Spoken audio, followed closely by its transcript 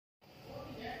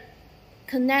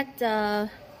connect the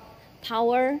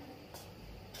power,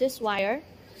 this wire,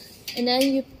 and then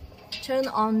you turn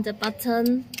on the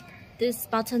button. This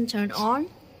button turn on.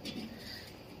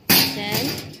 Then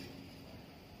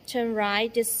turn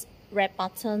right this red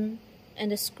button,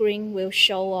 and the screen will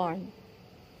show on.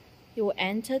 You will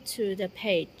enter to the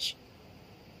page.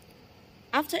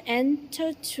 After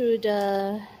enter to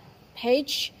the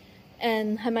page,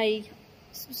 and 係咪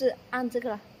是不是按這個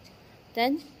啦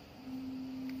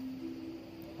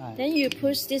then you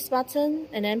push this button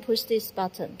and then push this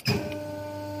button.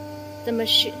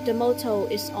 The motor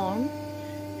is on,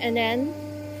 and then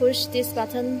push this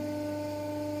button,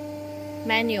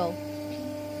 manual.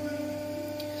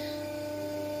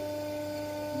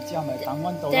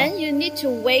 Then you need to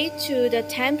wait to the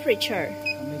temperature.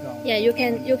 Yeah, you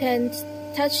can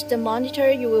touch the monitor.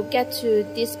 You will get to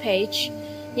this page.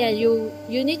 Yeah, you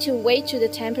need to wait to the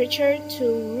temperature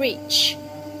to reach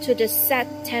to the set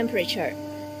temperature,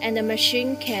 and the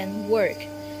machine can work.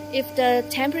 If the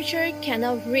temperature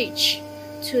cannot reach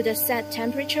to the set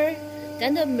temperature,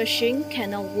 then the machine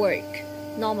cannot work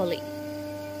normally.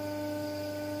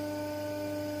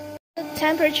 The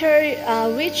temperature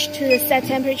reach to the set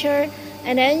temperature,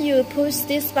 and then you push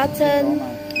this button,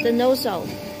 the nozzle.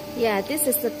 Yeah, this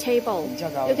is the table.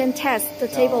 You can test the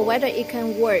table whether it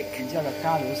can work.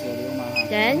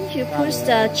 Then you push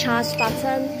the charge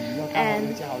button,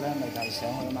 and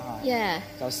yeah,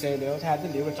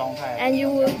 and you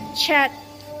will check.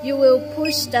 You will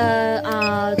push the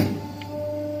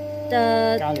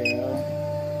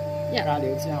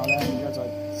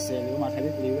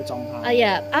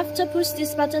yeah. After push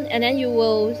this button, and then you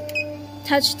will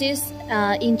touch this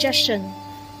injection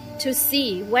to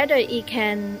see whether it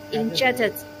can inject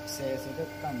it,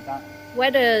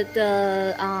 whether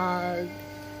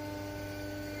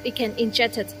it can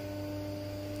inject it.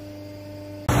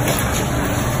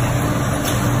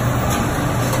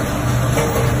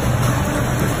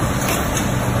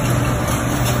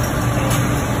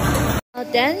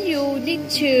 Then you need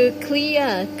to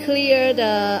clear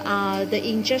the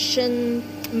injection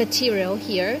material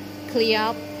here, clear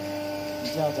up,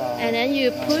 and then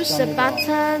you push the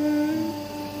button,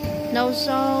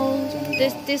 nozzle,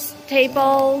 this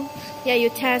table. Yeah, you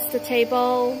test the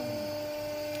table,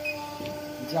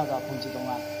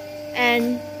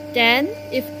 and then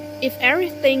if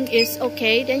everything is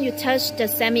okay, then you touch the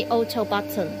semi-auto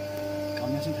button.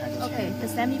 Okay, the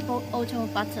semi-auto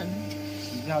button.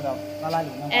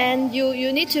 And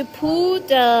you need to pull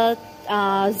the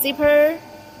zipper,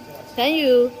 then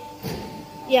you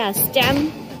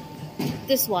stamp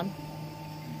this one.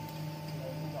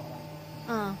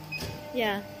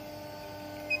 Yeah,